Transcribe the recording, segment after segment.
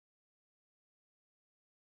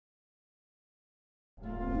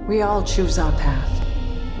We all choose our path,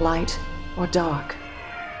 light or dark,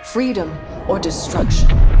 freedom or destruction.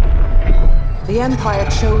 The Empire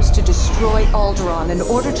chose to destroy Alderaan in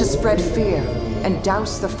order to spread fear and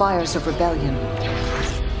douse the fires of rebellion.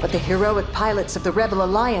 But the heroic pilots of the Rebel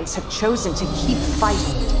Alliance have chosen to keep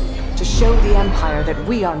fighting, to show the Empire that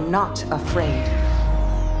we are not afraid.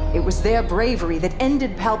 It was their bravery that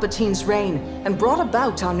ended Palpatine's reign and brought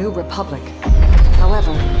about our new republic.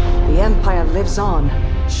 However, the Empire lives on,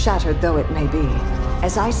 shattered though it may be.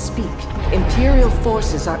 As I speak, Imperial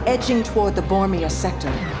forces are edging toward the Bormia sector,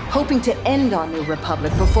 hoping to end our new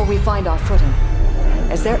republic before we find our footing.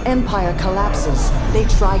 As their empire collapses, they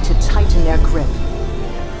try to tighten their grip.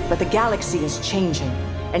 But the galaxy is changing,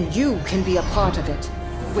 and you can be a part of it.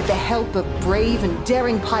 With the help of brave and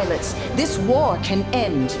daring pilots, this war can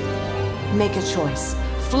end. Make a choice.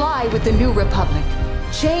 Fly with the new republic.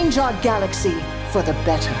 Change our galaxy for the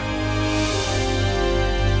better.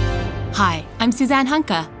 Hi, I'm Suzanne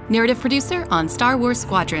Hunka, narrative producer on Star Wars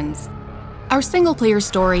Squadrons. Our single-player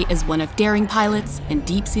story is one of daring pilots and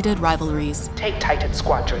deep-seated rivalries. Take Titan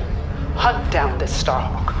Squadron, hunt down this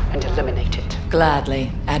Starhawk, and eliminate it.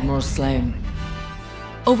 Gladly, Admiral Sloane.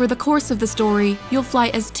 Over the course of the story, you'll fly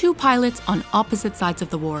as two pilots on opposite sides of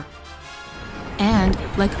the war. And,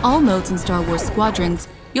 like all modes in Star Wars Squadrons,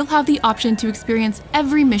 you'll have the option to experience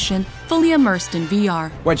every mission fully immersed in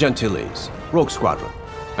VR. Wedge Antilles, Rogue Squadron.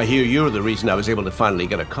 I hear you're the reason I was able to finally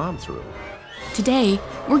get a comm through. Today,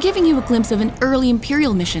 we're giving you a glimpse of an early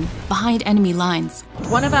Imperial mission behind enemy lines.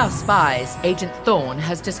 One of our spies, Agent Thorne,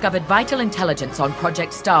 has discovered vital intelligence on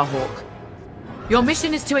Project Starhawk. Your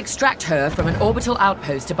mission is to extract her from an orbital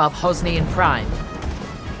outpost above Hosnian Prime.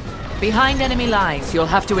 Behind enemy lines, you'll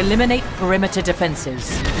have to eliminate perimeter defenses.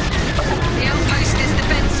 The outpost is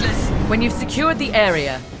defenseless. When you've secured the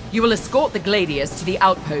area, you will escort the Gladius to the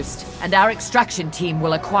outpost, and our extraction team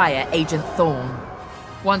will acquire Agent Thorne.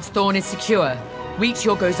 Once Thorne is secure, reach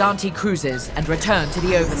your Gozanti cruisers and return to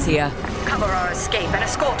the Overseer. Cover our escape and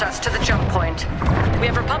escort us to the jump point. We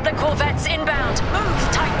have Republic corvettes inbound.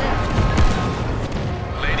 Move, Titan!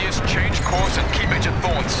 Gladius, change course and keep Agent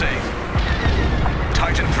Thorne safe.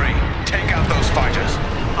 Titan 3, take out those fighters.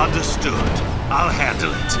 Understood. I'll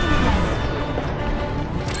handle it.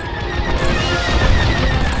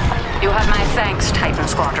 You have my thanks, Titan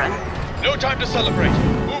Squadron. No time to celebrate.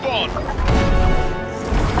 Move on.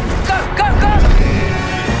 Go, go, go!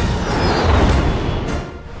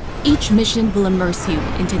 Each mission will immerse you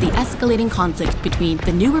into the escalating conflict between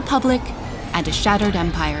the New Republic and a shattered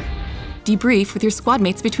empire. Debrief with your squad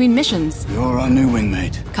mates between missions. You're our new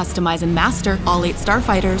wingmate. Customize and master all 8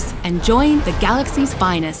 starfighters and join the galaxy's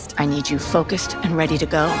finest. I need you focused and ready to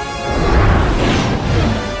go.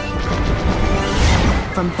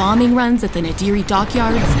 From bombing runs at the Nadiri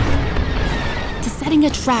dockyards to setting a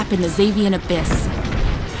trap in the Xavian abyss,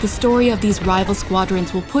 the story of these rival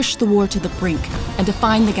squadrons will push the war to the brink and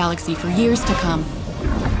define the galaxy for years to come.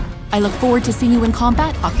 I look forward to seeing you in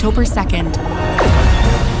combat October 2nd.